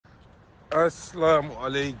Assalamu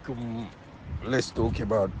alaikum. Let's talk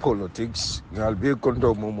about politics. Ngal be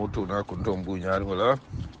konto momoto na konto mbunyar wala.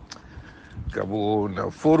 Kabo na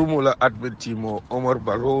formula admitimo Omar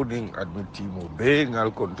Baroning admitimo be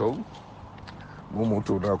ngal konto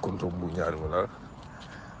momoto na konto mbunyar wala.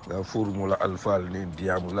 Na formula alfal ni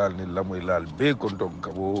diamulal ni lamoylal be konto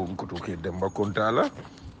kabo nkoto ke demba kontala.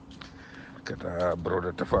 Kata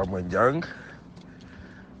brother Tafa Manjang.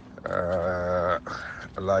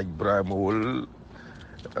 Like Ibrahim Wol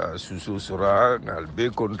Susu Sura ngal be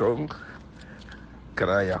kontong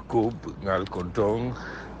Kara Yakub ngal kontong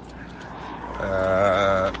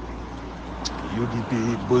UDP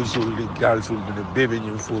boysul di galsul de bebe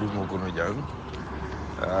ñu foru mo kono jang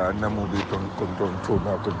namu be ton kontong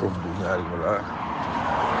tona kontong bu ñaari wala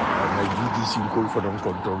na GDC ko fa don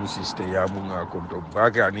kontong siste yamu nga kontong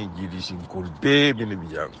baga ni GDC ko be min bi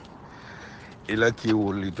jang ila ki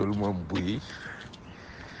woli tol mom buyi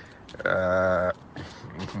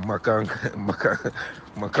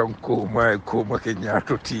makan ko mai ko make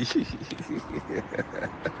nyato ti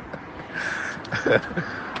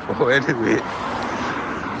oh anyway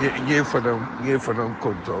ye fanam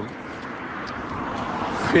kontong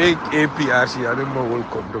fake APRC ane ma wol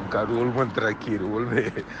kontong ka wol man trakir wol be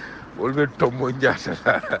tomo njara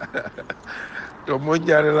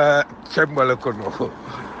la chambala kono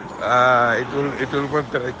itol man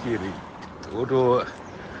trakiri oto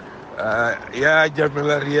ya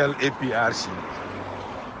jamela real APRC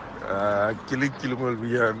kilimol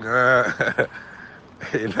bi yang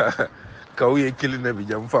ila kawye kilina bi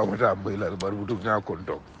jam famata bayla bar butu nga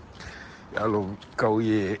konto yalo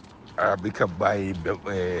kawye abika bayi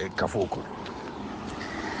kafoko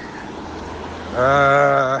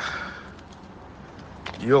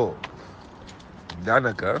yo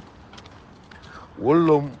danaka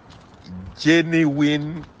wolom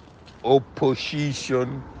genuine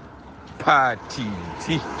opposition party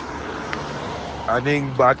ti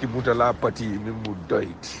aning baki mutala party min mu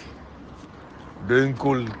doyti den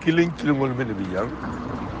kol kilingol men bi yang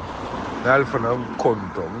dal fanam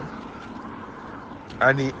kontom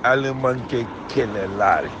ani almanke kele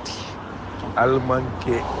lalti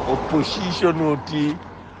almanke opposition oti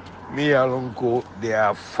mi alonko they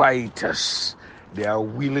are fighters, they are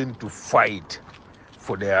willing to fight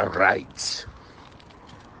for their rights.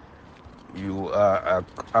 You are a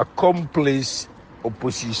accomplice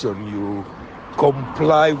opposition, you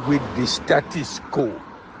comply with the status quo.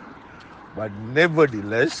 But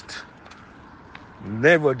nevertheless,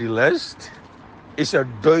 it's a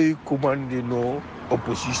doi commandino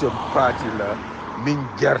opposition party la min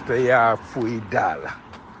jarta ya fui dala.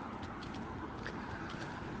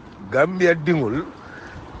 Gambia dingul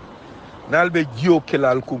nalbe jio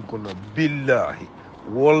kelal kunkono billahi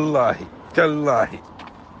wallahi tallahi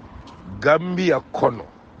Gambia kono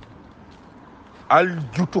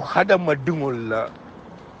aljutu hadama dingol la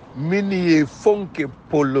min ye fonke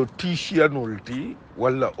politician ulti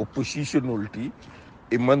wala opposition ulti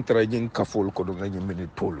e mantra nyin kafol ko do ngani min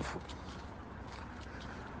tolfu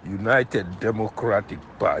United Democratic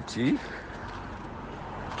Party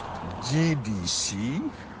GDC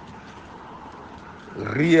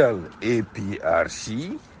real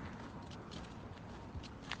APRC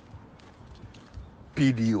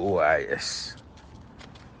PDOIS.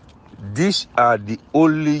 These are the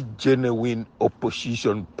only genuine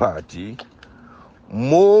opposition party.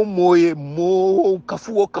 Mo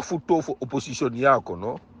kafuto for opposition yako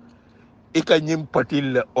no. Ika nyim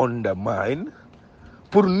patil le undermine.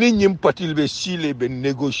 Pour ni nyim patil be sile be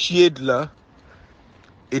negotiate la.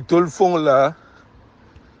 Etol fong la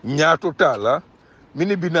nyato tala.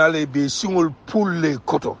 Mini binale be single pull le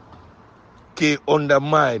koto. Ke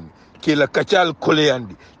undermine. Ke la kachal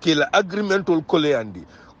koleandi. Ke la agreemental koleandi.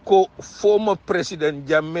 Ko former President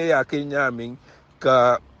Jammeh ya Kenyaming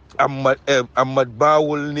ka Ahmad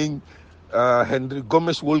Bawol ning Henry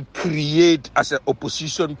Gomez will create as an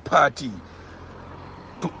opposition party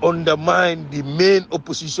to undermine the main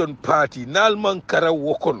opposition party. Nalman kara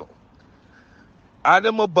wokono.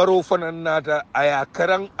 Adama Barrow fananata aya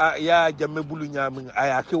karang ya Jammeh bulu nyaming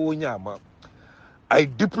aya ke wo nyama. Ay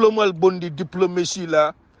diplomal bondi diplomacy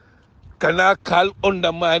la kana kal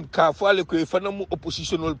undermine ka fale ko fanamu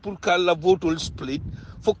oppositional pour kal la vote split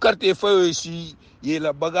fo carte fayo si ye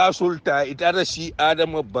la bagasol ta itara si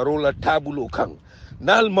Adama Barrow la tabulo kan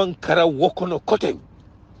nal man kara wokono koten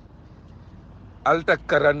alta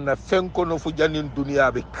karanna fenkono fu janin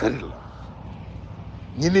duniya be karila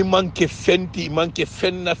ñini manke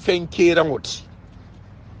fenna fenke rangoti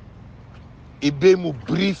ibe mu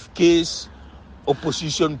briefcase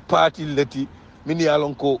opposition party leti mini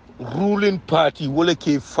alon ko ruling party wala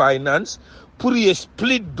ke finance pour ye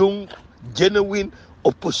split donc genuine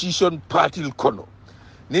opposition party kono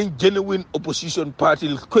nin genuine opposition party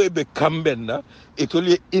koybe kambenna it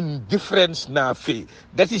only indifference na fe.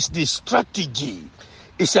 That is the strategy.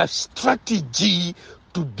 It's a strategy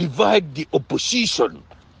to divide the opposition.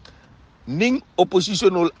 Ning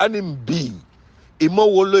opposition ol anim bi ima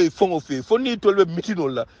wolo e fongo fe foni tolbe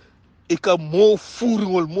mitinola e ka mo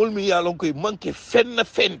furingol molmi yalon ko manke fenna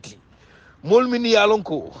fenti molmi ni yalon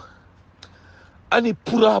ko ani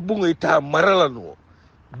pura bungo ita maralano.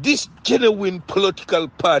 This genuine political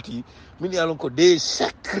party mini yalon ko they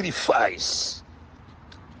sacrifice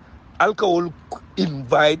alcohol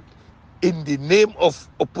invite in the name of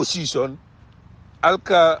opposition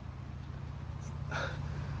alka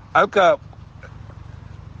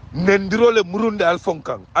nendrole murunde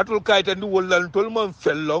alfonkang atol kayta ndi wollal tolman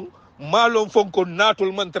fellong malon fonko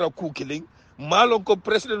natol man tra kukiling malon ko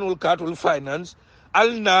president ol katol finance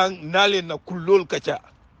alnang nalen na kullol kacha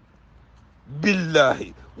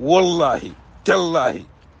billahi wallahi tallahi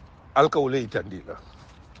alkawle itandila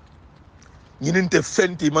ñininte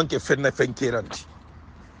fenti manke fenna fenkeranti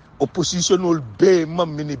opposition ol be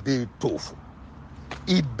mamini be tofu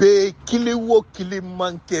ibe kili wo kili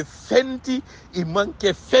manke fenti i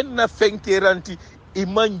manke fenna fenkeranti i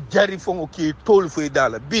man jari fongo ki tol fo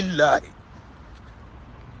dala billahi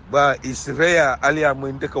ba Israel alia mo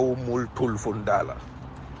ndeka wo mol tol fo dala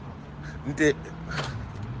nte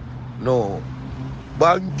no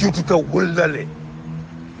ba njututa wollale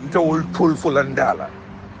nte wol tol fo landala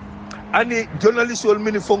ani journalist wol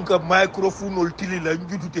mini fonka microphone ol tilila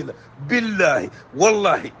njututela billahi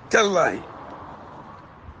wallahi tallahi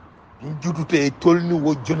njutute tolni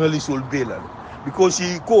wo journalist ol bela because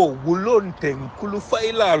he ko wulonten kulu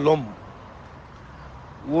fayla lom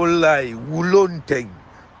wallahi wulonten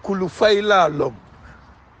kulu fayla lom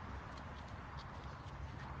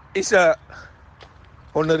isa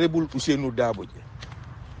honorable Ousseynou Daboje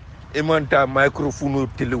emanta microphone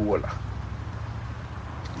tele wala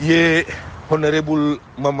ye honorable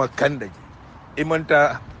Mama Kandaji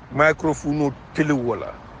emanta microphone tele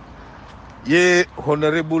wala ye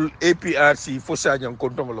honorable APRC Fosajan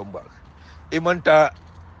Kontongolomba emanta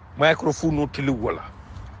microphone tele wala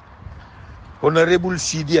honorable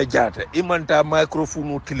Sidia Jata emanta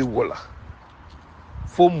microphone tele wala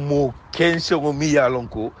fo mo kense ngo mi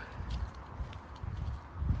yalonko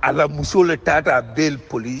ala musole tata bel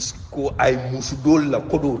police ko ay musudol la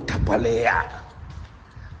kodo tapaleya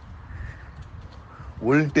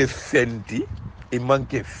wolte fenti e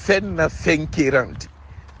manke fenna fenkiranti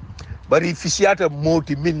bari fisiata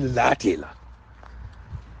moti min latela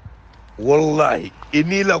wallahi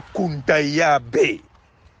inila kunta ya be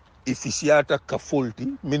ifisiata kafolti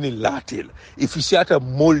mini latela ifisiata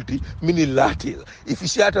moldi mini latela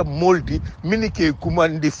ifisiata moldi mini ke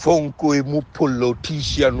kumandi fonko e mu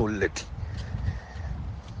politician leti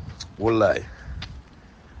wallahi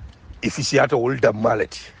ifisiata wolda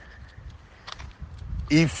malati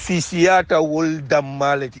ifisiata wolda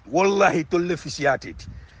malati wallahi tolle fisiatiti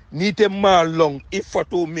nite ma long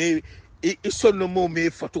ifato me isono mo me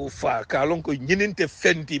fato fa ka lon ko nyininte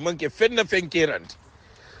fenti manke fenna fenkeranti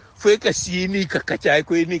foi ka sini ka kacha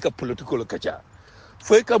ko ni ka political kacha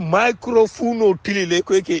foi ka microphone tilile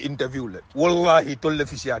ko ke interview le wallahi tolle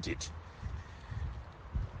fisiatit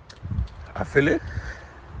afele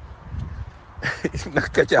na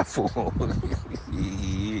kacha fo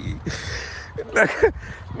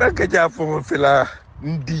na kacha fo fela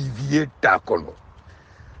ndivie takono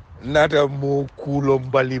nata mo kulo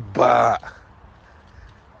mbali ba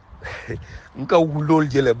nka wulol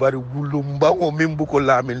jele bari wulum bango membu ko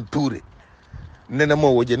Lamin Touray nena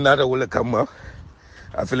mo woje nata wala kama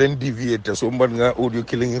afelen deviate so mban nga audio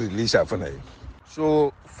killing release afana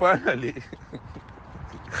so finally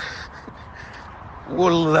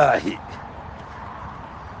wallahi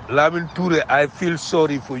Lamin Touray I feel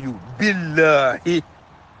sorry for you billahi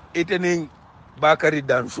etening Bakari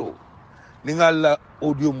Danso ningala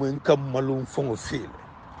audio mo kam malum fongo feel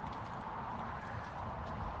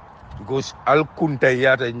because alkunta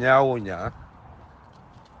yata nyawo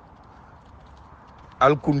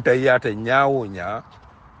nya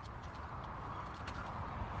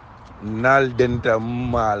nal denta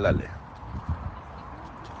malale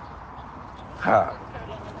ha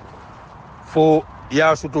fo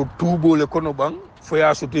ya soto tubo le kono bang fo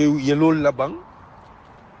ya soto yelol la bang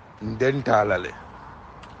denta lale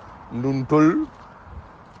nuntol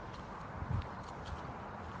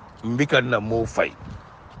mbika na mo fay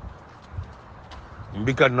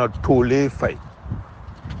mbika na tole fay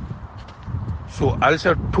so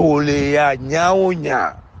alsa tole ya nyawo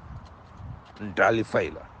nya ndali fay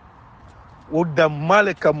la o da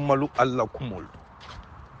male kamalu alla kumul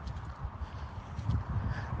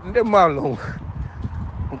nde malo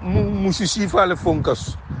musisi fale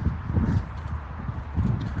fonkas.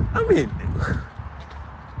 I mean,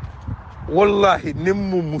 wallahi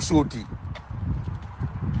nimmu musoti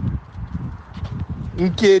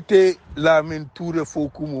nkete Lamin Touray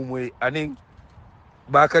fokumu moy aning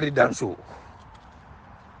Bakari Danso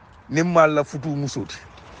nimmal la futu musoti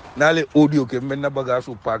nale audio ke menna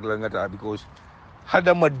bagasu pagla ngata because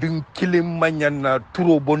hadama din kilim manyanna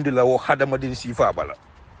turo bondi la wo hadama din sifa bala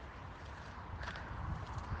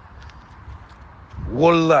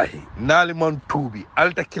wallahi nali man tubi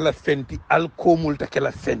alta kila fenti al komul ta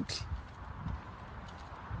kila fenti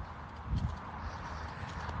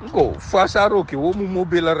ngo fasaro ke wo mu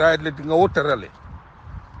mobile ride le nga wotarale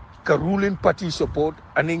ka ruling party support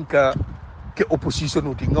aninka ke opposition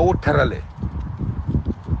uti nga wotarale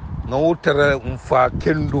mfa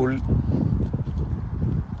kendol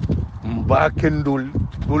mba kendol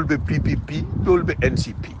dolbe PPP dolbe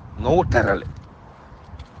NCP nga wotarale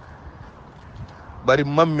bari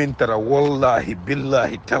mammin tara wallahi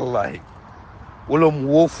billahi tallahi wolom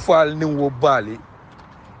wo fal ni wo bali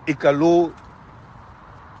ikalo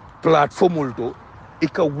platformul to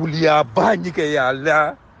ika wuliya bañi ke ya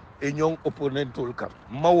la e ñong opponentol kam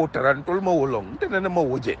mawo tarantol mawo long tenana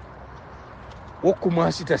mawo je wo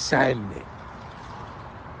commence ta sagne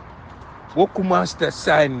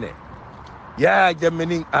ya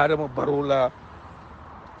jamening adama barola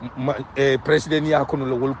president ya kono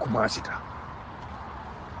la wol commence ta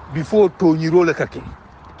before to ñiro la kake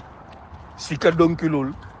sika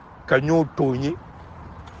donkilol kanyo toñi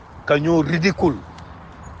kanyo ridicule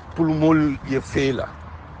pour mol ye fela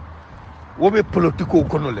wobe politiko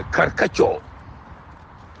konole karkacho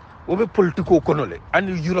wobe politiko konole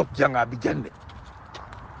ani Europe janga bi jande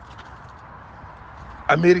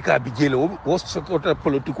America bi jele wo sotota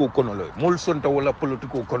politiko konole mol sonta wala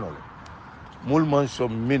politiko konole mol man so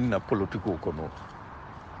minna politiko kono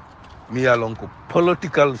mi yalon ko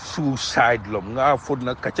political suicide lom nga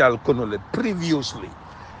fodna kachal konole previously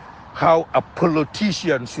how a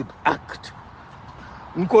politician should act.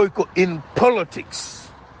 In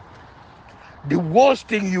politics, the worst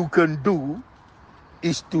thing you can do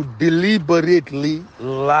is to deliberately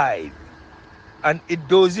lie. And it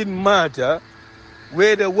doesn't matter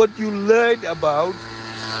whether what you learned about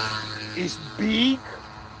is big,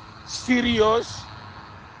 serious,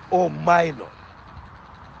 or minor.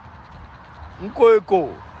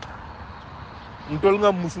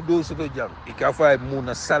 Ntolnga musudo soto jang ikafa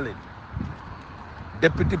muna salin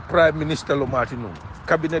deputy prime minister lo matinu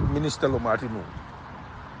cabinet minister lo matinu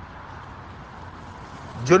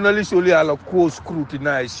journalist only ala co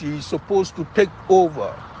scrutinize. She's supposed to take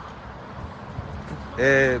over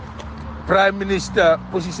prime minister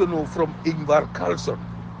position from Ingvar Carlsson,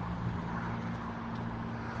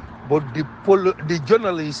 but the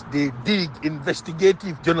journalists, they dig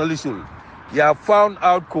investigative journalism. You found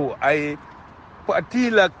out ko I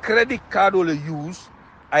patila credit card ole use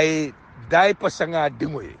I die pasanga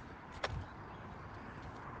dingoy.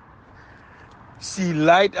 She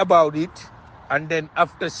lied about it, and then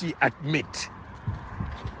after she admit.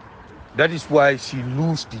 That is why she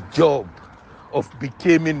lose the job of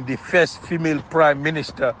becoming the first female prime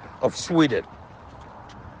minister of Sweden.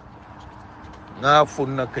 Nga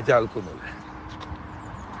funna kajal kono.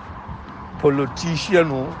 Politician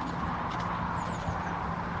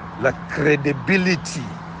la credibility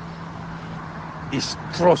is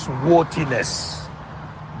trustworthiness.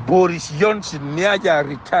 Boris Johnson niaja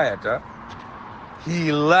retired.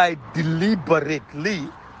 He lied deliberately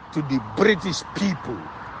to the British people.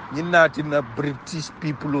 Not in the British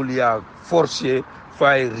people only are forced if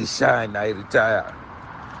I resign, I retire.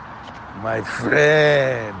 My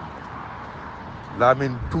friend,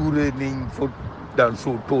 Lamin Touray ning for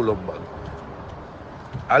danso tolomba.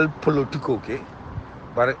 Al politico ke,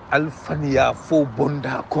 but al fania fo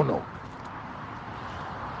bonda kono.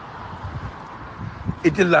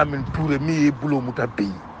 Ite Lamin Touray mi e bulo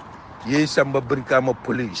mutabi. Ye samba brikama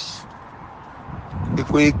police.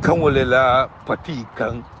 Iko e kanwole la pati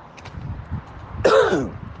kan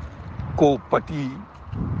ko pati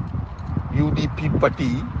UDP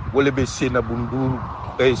pati wala be senabundur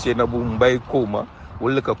senabu mbay koma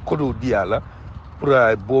wala ka kodo diala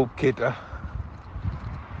pra bob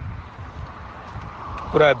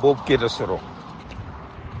keta sero.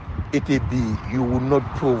 It be you will not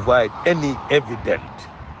provide any evidence.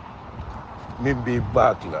 Mimbi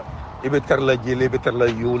bakla ibe tarla jele ibe tarla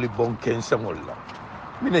yoli bon ken samolla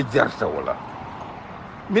mine jarta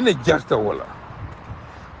wala.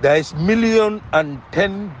 There is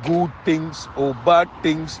 1,010,000 good things or bad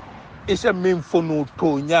things. It's a mean for no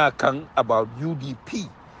to nyakang about UDP.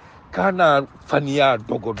 kana faniya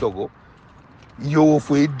dogo dogo yo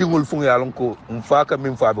fo e dingol fu yalon ko mfaka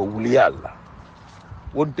min fa be wuli yalla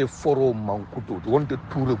wonte foro mankuto wonte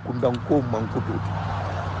toure kundan ko mankuto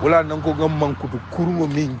wala nan ko gam mankuto kurungo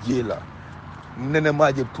min jela nene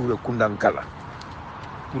maje toure kundan kala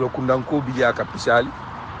toure kundan ko biya ka pisali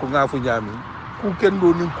ko ngafo nyami ku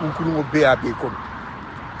kendo nin ku kurungo be kon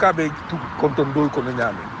kabe tu konton doy ko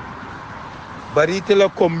nyami bari te la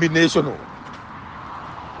combination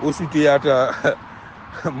o sutiyata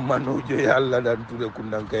manojo yalla dan toure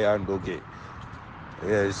kundan ka yandoke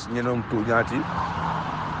yes ñenom to ñaati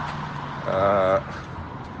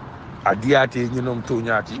adiyate ñenom to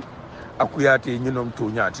ñaati akuyate ñenom to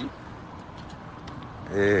ñaati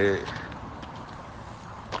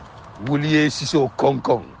wuliye siso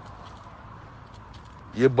konkon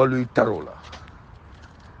ye baluy tarola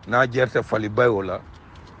na jerte fali bayola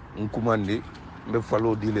nkumandi mbe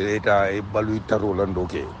falo dile eta e baluy tarola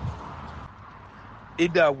ndoke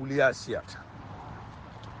ida wuliya siata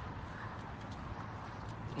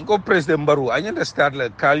ngo president Barrow anyanda start la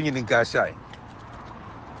kalni ni gashay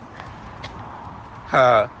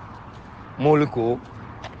ha moliko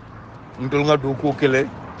ndol nga do ko kele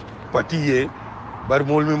patiye bar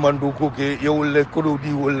mol mi mandu ko ke yewle ko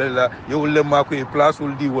di wala la yewle mako e place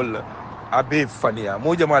wol di wala abe fania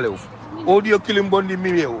mo jamale uf audio kilim bondi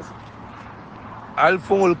mi weuf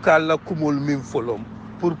alfongol kala kumol min folom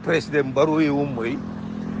pour president Barrow e o moy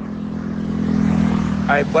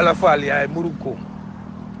ay balafali ay muruko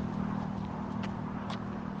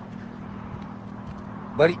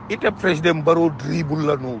bari ita president Barrow dribble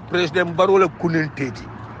la no president Barrow la kunenteti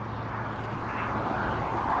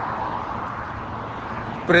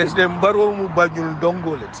president Barrow mu bañul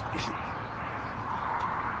dongolet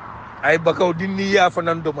ay bakaw dinni ya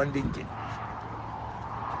fanan do mandinke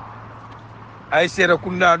ay sera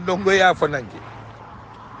kunna ndongo ya fananke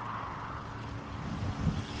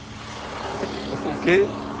okay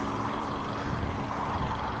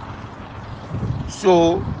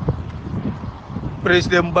so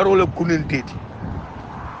president Barrow la kunenteti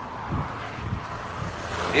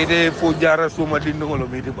ede fo jara suma dindongolo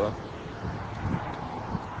miti ba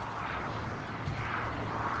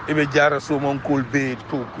ebe jara suma kol be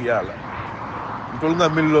to ku yala ndol nga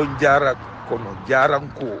millo jara kono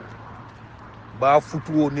jaranko ba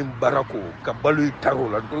futuo nim barako ka baluy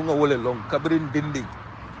tarola ndol nga wole long kabrin dindi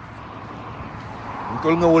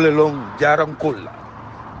ndol nga wole long jaranko la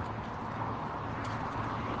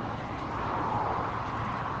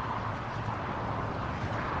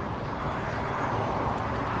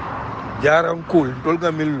jaranko ndol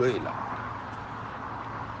nga millo ila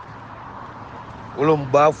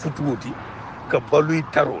wolom ba futuoti ka baluy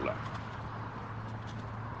tarola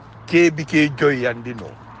ke bike joy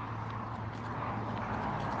yandino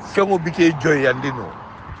fengo bike joy yandino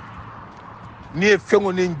ni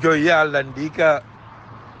fengo nin joy yalandi ka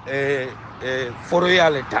foro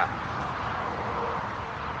yaleta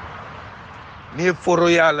ni foro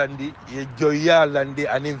yalandi ye joy yalandi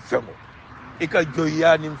anin fengo ika joy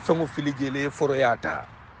yanin fengo filigele foro yata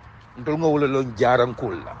ndol nga wala lon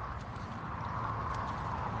jarankol la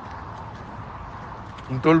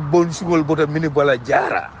ntol bon sugol bota mini bala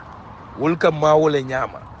jara wolka ma wala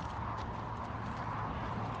nyama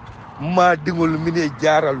ma dingol mini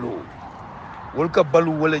jara lo wolka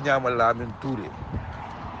balu wala nyama Lamin Touray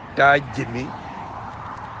ta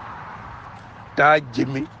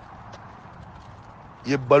jimi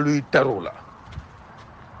ye balu tarola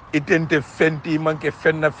itente fenti manke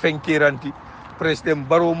fenna fenkiranti president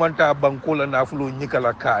Barrow manta bankola na fulo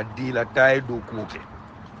nyikala ka dila tay do koke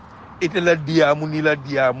itela diamu ni la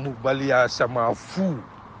diamu balia sama fu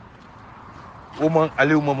woman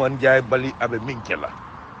Alieu Jammeh bali abe minkela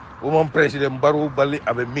woman president Barrow bali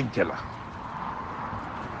abe minkela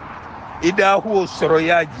ida huo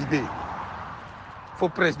soroya jibe fo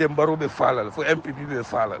president Barrow be falal fo MPP be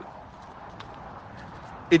falal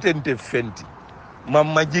itente fenti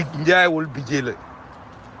mamma jik njaay wol bijele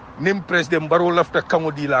nim president Barrow lafta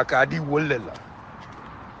kamodi la ka di wolela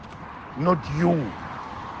not you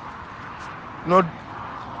not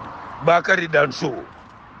Bakari Danso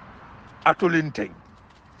atolinteng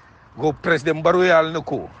go president Barrow yal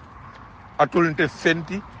nako atolinte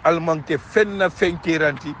fenti almanke fenna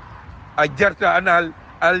fenkiranti a jarta anal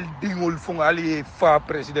al dingol fon ali fa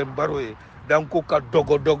president Barrow danko ka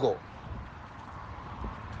dogo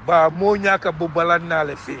ba mo ñaka bo balanna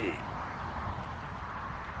le fe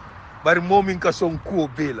bari momin ka son ko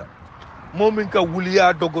bela momin ka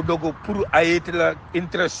wuliya dogo pour ayetla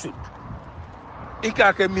interest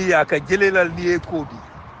ika ka mi ya ka jelelal ni kodi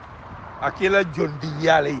akela jondi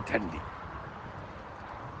yala itandi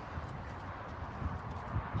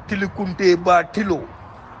tilikunte ba tilo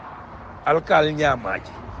alkal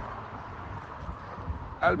nyamaji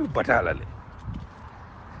albi batala le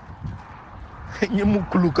nyimu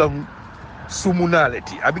kulukam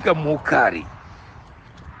sumunaleti abika mokari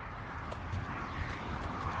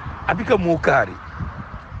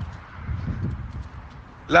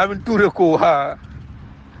Lamin Touray ko ha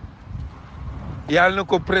yalna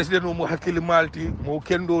ko president mo hakkili malti mo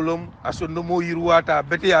kendolom asondo mo yirwata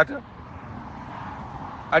beteyata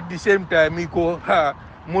at the same time ko ha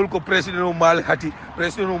mol ko president o mal hati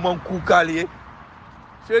president o man kukaliye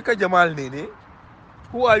so ka jamal nene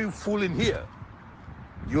who are you fooling here?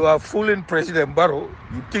 You are fooling President Barrow.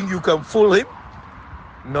 You think you can fool him?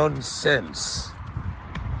 Nonsense.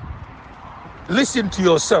 Listen to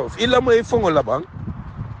yourself. You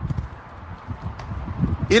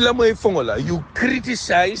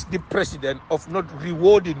criticize the president of not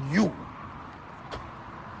rewarding you.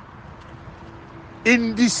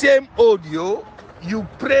 In the same audio, you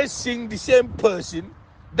praising the same person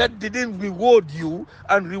that didn't reward you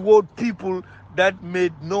and reward people that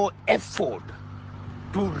made no effort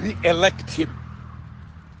to re-elect him.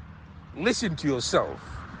 Listen to yourself.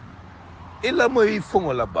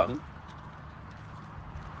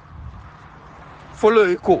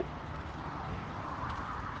 Follow ko.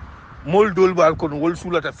 Mol dol bal kon wol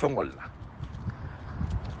sulata fengol la.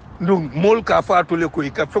 Ndung mol ka fatule ko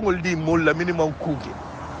ka fengol di mol la minimum kuke.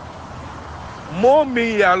 Mo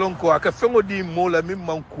mi yalon ko aka fengol di mol la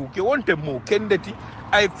minimum kuke wonte mo kendeti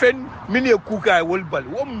ay fen mini kuka ay wol bal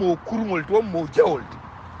won mo kurmol to mo jawol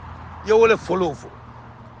yo wala follow fo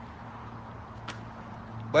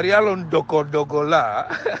bari yalon dogo la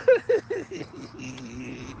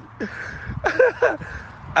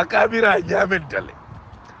akabira nyamentale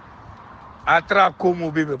atra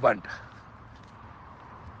komo bebe banda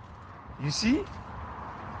you see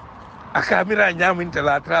akabira nyamentale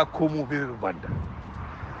atra komo bebe banda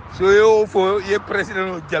so yo for ye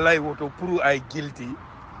president jalay woto pour ay guilty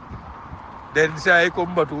then say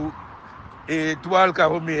kombatu e tuwal ka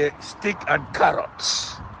homi stick and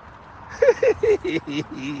carrots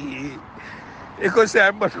e ko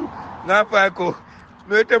say mbatu ngapa ko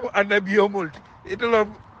no tem anabiyo multi itolom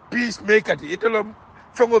peacemaker itolom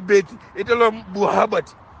fongo beti itolom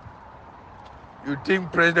buhabati. You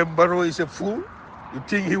think President Barrow is a fool? You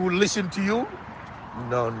think he will listen to you?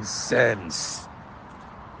 Nonsense.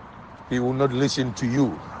 He will not listen to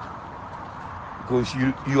you because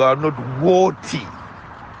you are not worthy.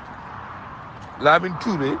 Lamin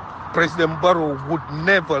Touray, President Barrow would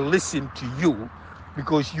never listen to you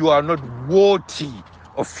because you are not worthy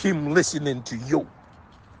of him listening to you.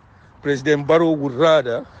 President Barrow would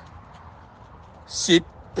rather sit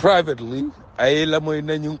privately, ayela moy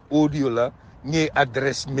nañu audio la ñi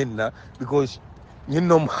address minna because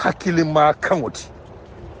ñinom hakilima kangoti.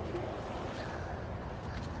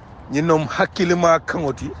 Ñinom hakilima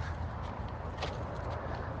kangoti.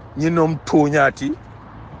 Ñinom toñati.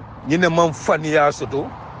 Ñine man faniya soto.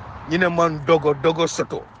 Ñine man dogo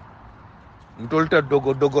soto. Ndolta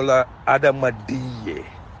dogo la adama diye.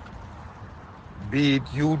 Be it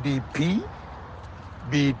UDP,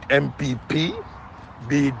 be it MPP,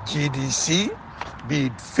 be it GDC, be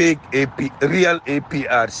it fake real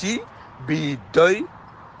APRC, be it DOI,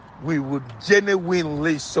 we would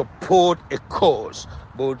genuinely support a cause,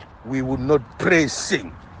 but we would not praise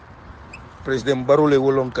sing. President Barrow le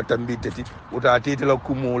wolon katambi teti uta tete la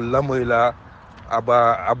kumo lamoyla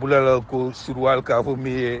aba abulala ko surwal ka fo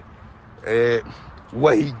mi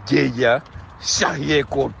wahi jeja shahye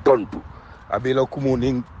ko tontu abela kumo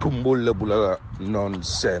ning tumbol la bula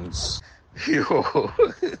nonsense yo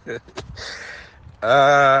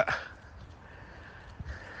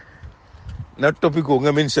na topico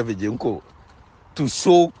ngamen savage ko to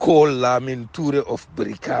so call Lamin Touray of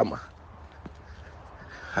Brikama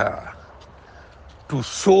to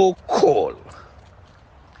so call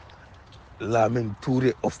Lamin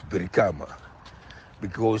Touray of Brikama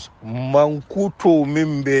because mankuto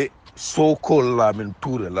mimbe so call Lamin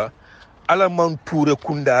Touray la ala man Touray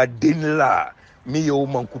kunda din la mi yow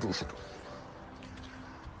mankuto suto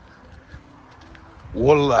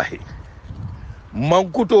wallahi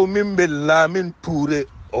mankuto mimbe Lamin Touray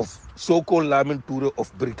of so called Lamin Touray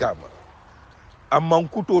of Brikama a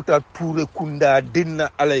mankuto ta Touray kunda dinna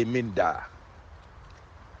alay minda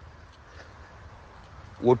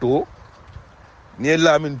woto ne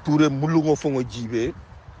Lamin Touray mulungo fongo jibe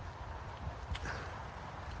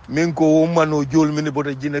min ko mano jol min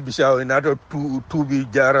bota jina bisaw nata tubi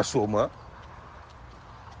jara soma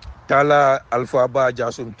tala alpha ba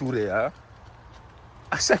jason Touray ya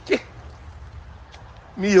asake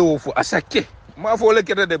mi yow fu asake ma fo le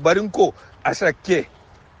kete de barinko asake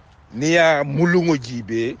ni ya mulungo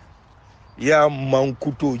jibe ya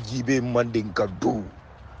mankuto jibe mandinka do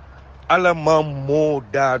ala ma mo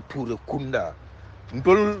da Touré kunda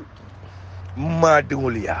ndol ma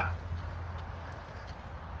dingol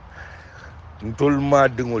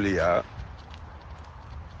ya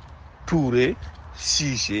Touré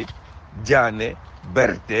Cissé Diané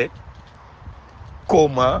Berté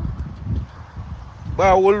Koma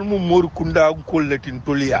bawol mu mor kunda kolletin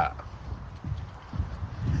toliya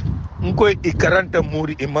ngoy ikaranta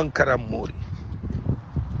mori e mankaram mori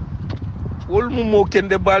wol mu mo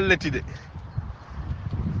kende balleti de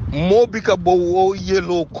mo bika bo wo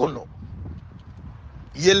yelo kono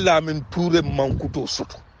yella min Touré mankuto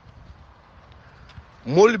soto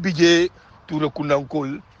mol bije Touré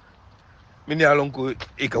kundankol min yalon ko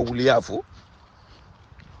e ka wuliya fo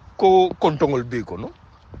ko kontongol be kono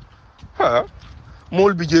ha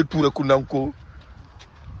mol bije Touré kundanko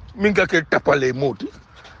min ka ke tapale moti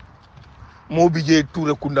mo bije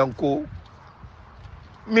Touré kundanko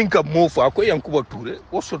min ka mo fa ko yankuba Touré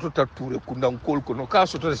o soto ta Touré kundankol kono ka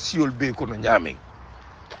soto ta siol be kono nyame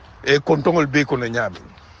e kontongol be kono nyame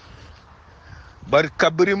bar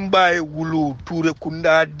kabrim baye wulu Touré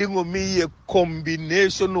kunda dingo mi ye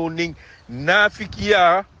combination o ning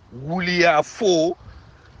nafikiya wuliya fo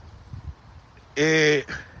e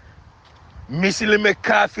misilime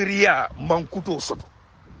kafiriya mankuto soto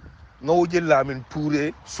ngawoje Lamin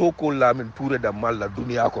Touré soko Lamin Touré da malla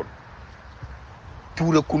duniya kon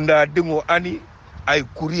Touré kunda dingo ani ay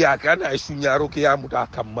kuriya kan ay sunyaro ke yamuta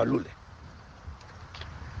kamalule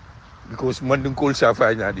because mandin kol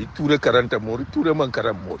safa nyadi Touré karanta mori Touré man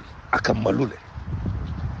karam mori akamalule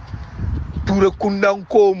Touré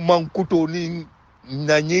kundanko mankuto ni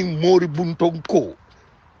nanyin mori buntonko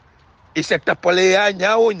isa tapale ya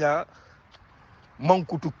nyawo nya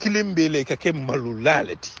mankutu kilimbele kake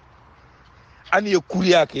malulaleti ani ye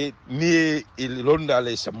kuriya ke ni ilonda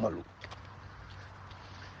le samalu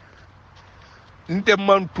nte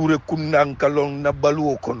man Touré kundankalon na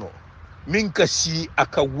baluo kono min ka si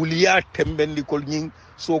aka wuliya tembendi kol nyin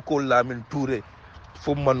soko Lamin Touré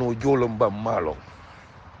fo mano jolom ba malo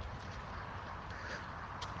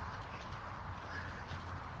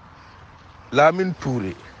Lamin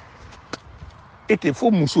Touré ete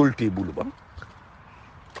fo musol tebulu ba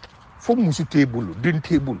fo musu tebulu din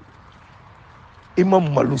tebulu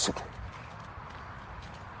imam malusoto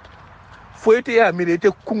fo ete ya mire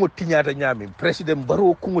ete kungo tinyata nyami president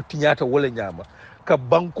baro kungo tinyata wala nyama ka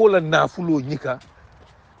banko la nafulo nyika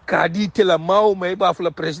ka di tela mawo may ba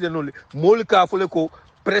fula president ole mol ka fule ko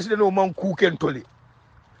president o man ku ken tole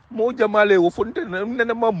mo jamale wo fonte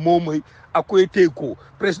nana ma momoy akoy te ko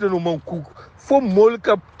president o man ku fo mol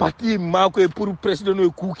ka parti ma ko pour president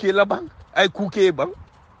o ku ke la bang ay ku ke bang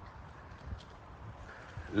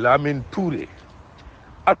Lamin Touré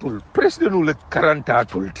atul president o le 40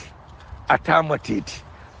 atulti atama teti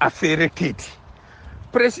affaire teti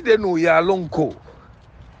president o ya lonko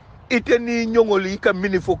iteni nyongoli ka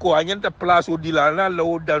minifoko anyanta place o dilana la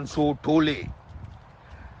o danso tole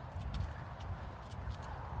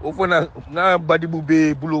o fona na badibu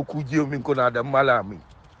be bulo kujio min ko nada malami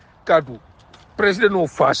kadu president o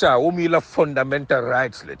fasa o mi la fundamental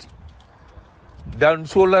rights leti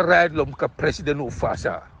danso la right lom ka president o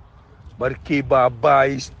fasa barke ba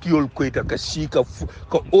bay stiol ko ita ka sika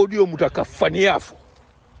ka audio mutaka faniafo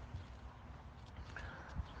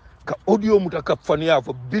ka audio mutaka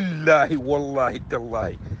faniafo billahi wallahi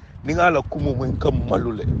tallahi ningala kumo men kam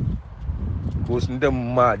malule ko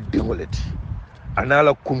ndem ma dingoleti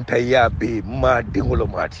anala kuntaya be ma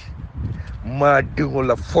dingolomati ma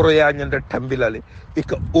dingola foroya nyanda tambilale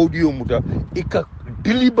ika audio muta ika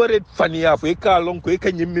deliberate faniafo ika lonko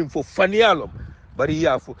ika nyimmin fo fanialom bari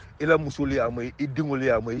yafo ila musuli amay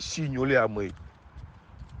idingoli amay signoli amay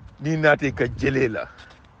ni nate ka jelela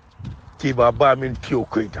ki baba min tiyo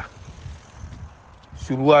koita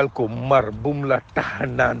surwal ko mar bum la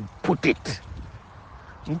tahanan putit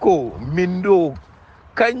nko mindo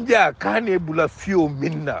kanja kane bula fio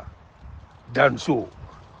minna danso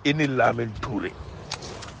ini Lamin Touré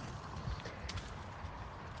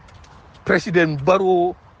President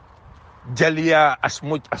Barrow jalia as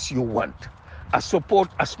much as you want, I support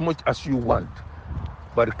as much as you want,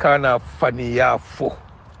 but kana faniya for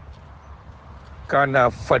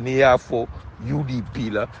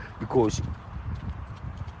UDP la because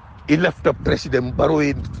he left the President Barrow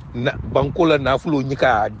in bankola nafulo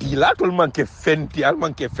nyika di la tol manke fenti al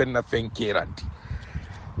manke fenna fenkeranti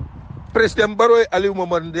President Barrow Alieu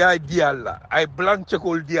Jammeh di alla ay blanche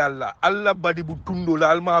kol di alla badi bu tundo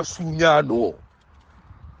la alma sunyano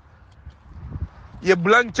ye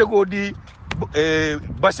blanche ko di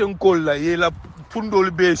basen kol la ye la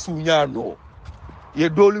pundol be suñano ye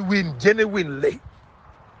doli win jene win le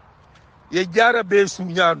ye jara be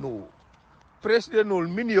suñano president ol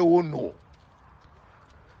min ye wono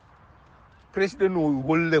president ol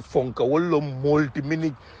wolle fonka wollo molti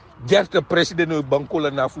mini jarta president ol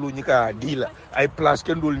bankola nafulu ñika adila ay place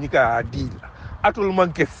kendol ñika adila atul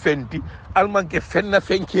manke fenti al manke fenna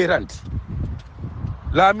fenkeranti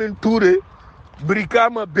Lamin Touray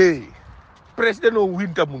Brikama Bay president o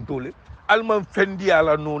winta muntole alman fendi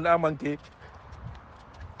ala no na manke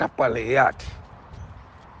tapale yati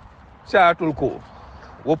saatul ko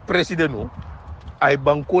wo president o ay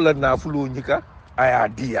bankola nafulo ñika ay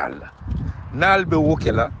adiyalla nalbe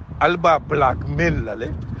wokela alba black men la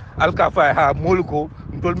le alka fa ha molko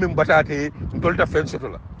ntol min batate ntol ta fen soto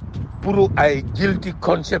la pour ay guilty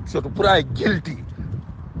concept soto pour ay guilty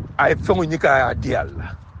ay fengo ñika ay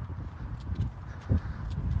adiyalla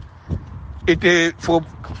ite fo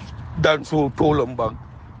dan so tolom bang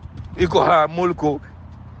iko ha molko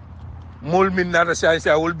mol min nata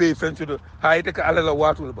sa wol be fen soto ha ite ka alala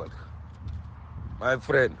watul ba my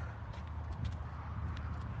friend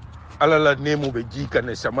alala nemu be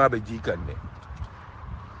jikane sama be jikane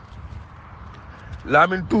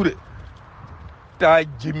Lamin Touray ta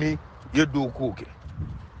jimi yedo koke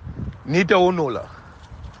ni ta wonola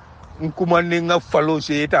nkuma ni nga falo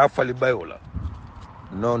se ta fali bayola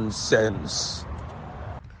nonsense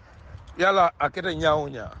yala akete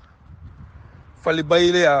nyaonya fali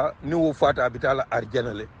bayile ya ni wo fata abitala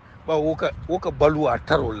arjanale ba woka balu a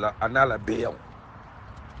tarola anala beyaw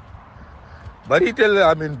bari tel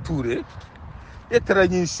Lamin Touray e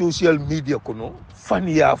trani social media kono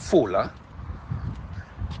fania fola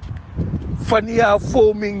fania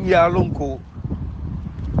fo min yalonko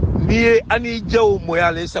ni ani jaw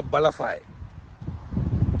moyale sa balafay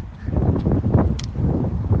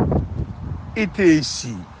ite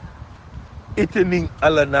si ite ning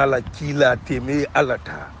ala nala kila teme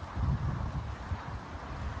alata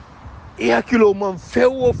ya kilo man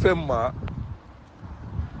fewo femma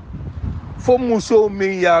fo muso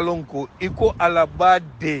min yalonko iko ala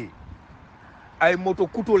bade ay moto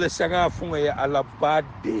kuto le sanga funga ya ala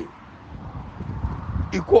bade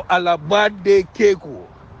iko ala bade keko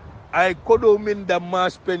ay kodo min da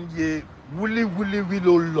maspenje wuli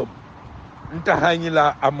wilolom nta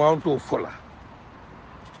hanyila amount of fola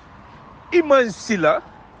iman sila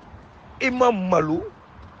iman malu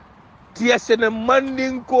tiya sene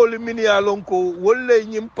mandin kol min yalonko wolle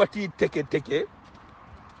nyim pati teke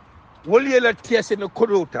woli la tiya sene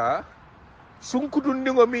kodota sunkudu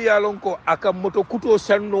ndingo mi yalonko aka moto kuto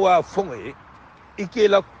sannowa fonge ike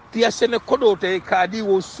la tiya sene kodota kadi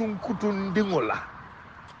wo sunkudu ndingo la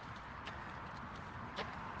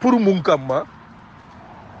pour mun kamma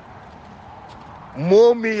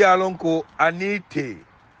momi yalonko anite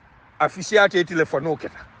afisiate telefono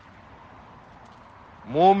keta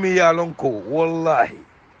momi yalonko wallahi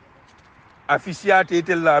afisiate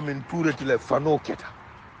Lamin Touray telefono keta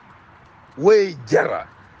we jara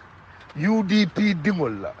UDP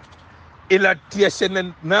dingolla ila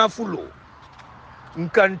tiesenen nafulo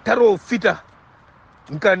nkan taro fita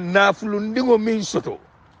nkan nafulo ndingo min soto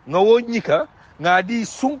ngawo nyika ngadi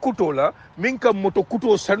sunkuto la min kam moto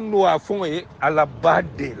kuto sanno a fonye ala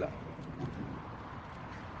badde la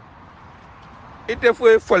ite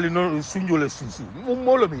fo fali non sunjole susu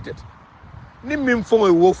molo mi tete ni min fonye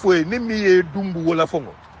wo foye ni mi e dumbu wala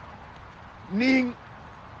fongo ni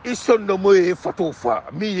isondo moye fato fa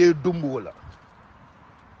mi e dumbu wala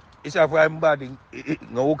isa fa mbadi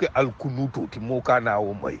ngawoke alkunuto ti moka na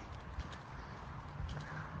o mai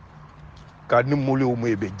ka ni mole o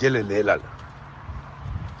mai be jelele la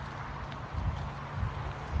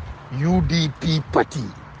UDP party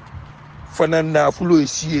fanana fulo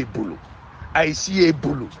esiye bulu ay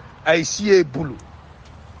siye bulu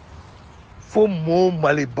fo mo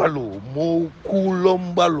malibalo mo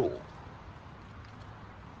kulombalo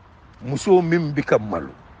muso min bika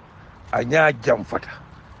malu anya jamfata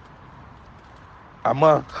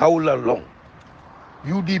ama hawla long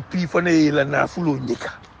UDP fane la na fulo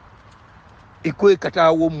nyika ikoy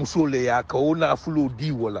kata wo muso le ya ka wona fulo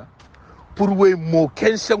di wala pour we mo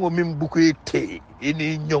kensango min bukoy te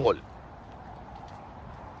ini nyongol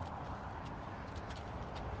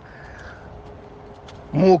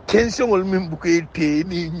mo kensango min bukoy te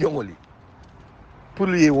ini nyongoli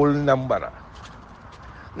pour ye wol nambara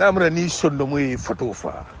ngamra ni sondo moy photo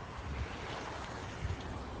fa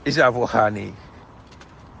isa fo hani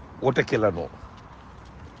wota kelano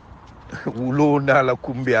wulo nala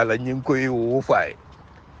kumbi ala nyinko e wo fay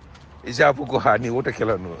isa fo ko hani wota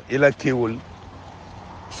kelano ila kewol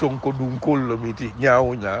sonko dum kollo miti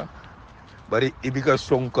nyaawo nya bari ibika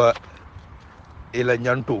sonka e la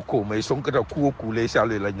nyanto ko mais sonkata kuo kule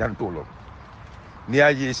salo la nyanto lo ni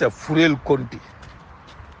aji sa furel konti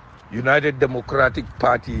United Democratic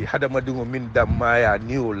Party hadama dingo min damaya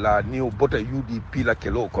nio bota UDP la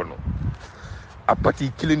kelo kono a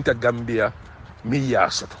parti kilinta Gambia mi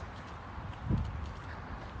yasoto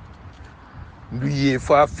ndu ye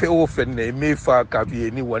fa feo fenne me fa katu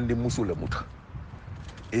ye ni wandi musula muta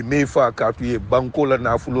e me fa katu ye banko la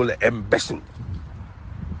nafulo la embesul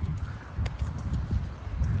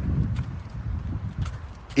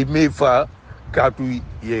e me fa katu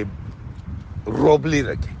ye robli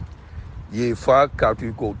rek ye fa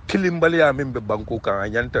katu ko tilimbali ya mimbe banko ka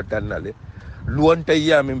nyanta dannale luwanta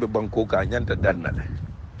ya mimbe banko ka nyanta dannale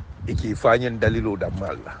e ki fanyen dalilo da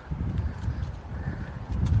malla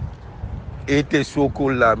ete soko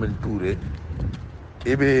Lamin Touray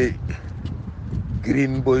ebe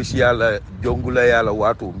Green Boys yala jongula yala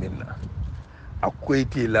watu minna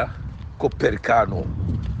akweti la ko perkano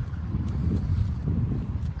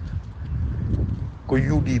ko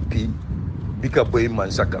UDP bika boy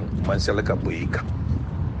mansala ka boy ka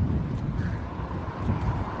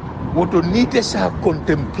woto nite sa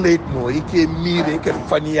contemplate no ike mire ke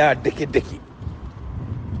fania deke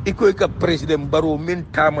iko ka president Barrow min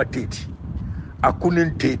tama teti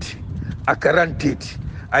akunin teti akaran teti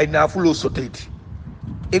ay nafulo so teti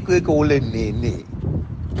iko wole ne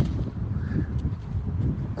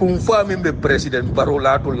kum fami be president Barrow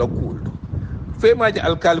lato la kuldo fe maji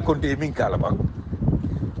alkal konte min kala ba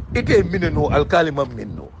ite mineno alkali mam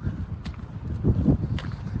minno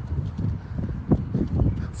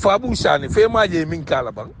fabu sani fe maji min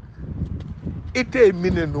kala ba ite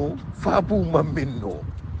mineno fabu mam minno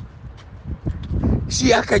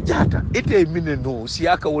siaka jata ite mineno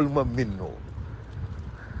siaka wol mam minno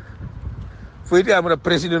Fede amra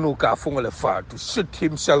president ka fongola fa to shoot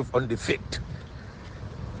himself on the feet.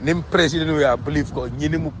 Nim president we believe ko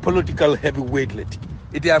nyini mu political heavyweight leti.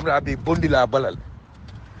 Ite amra be bondi la balal.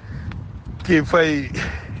 Ke fay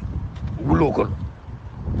wulo ko.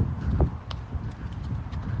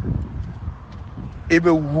 Ebe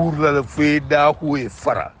wur la fe da huwe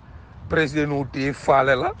fara. President te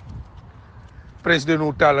fale la.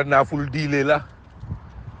 President tala naful dile la.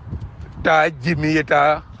 Ta jimi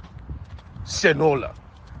eta senola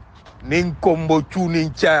nin kombo chunin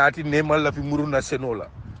chaati ne mala fi muruna senola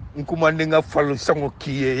nkumande nga falo sango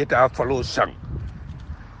kiye eta falo sang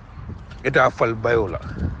eta fal bayola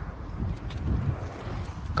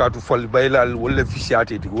katu fal bayla wala fi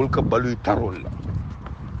siati di wol ka baluy tarola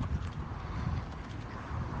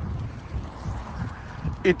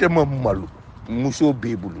ite malu muso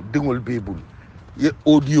bebulu dingol bebulu ye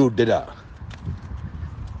audio deda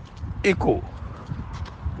eko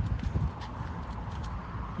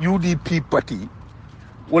UDP party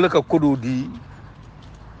wala ka kodo di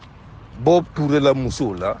Bob Touré la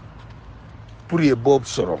muso la pour ye Bob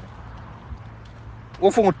Soron o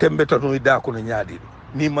fo tembe tano da ko nyaadi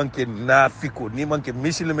ni manke nafiko ni manke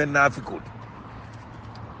misilme nafiko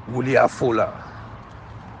wuli afola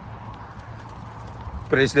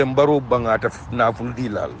president Barrow bangata naful di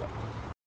lalla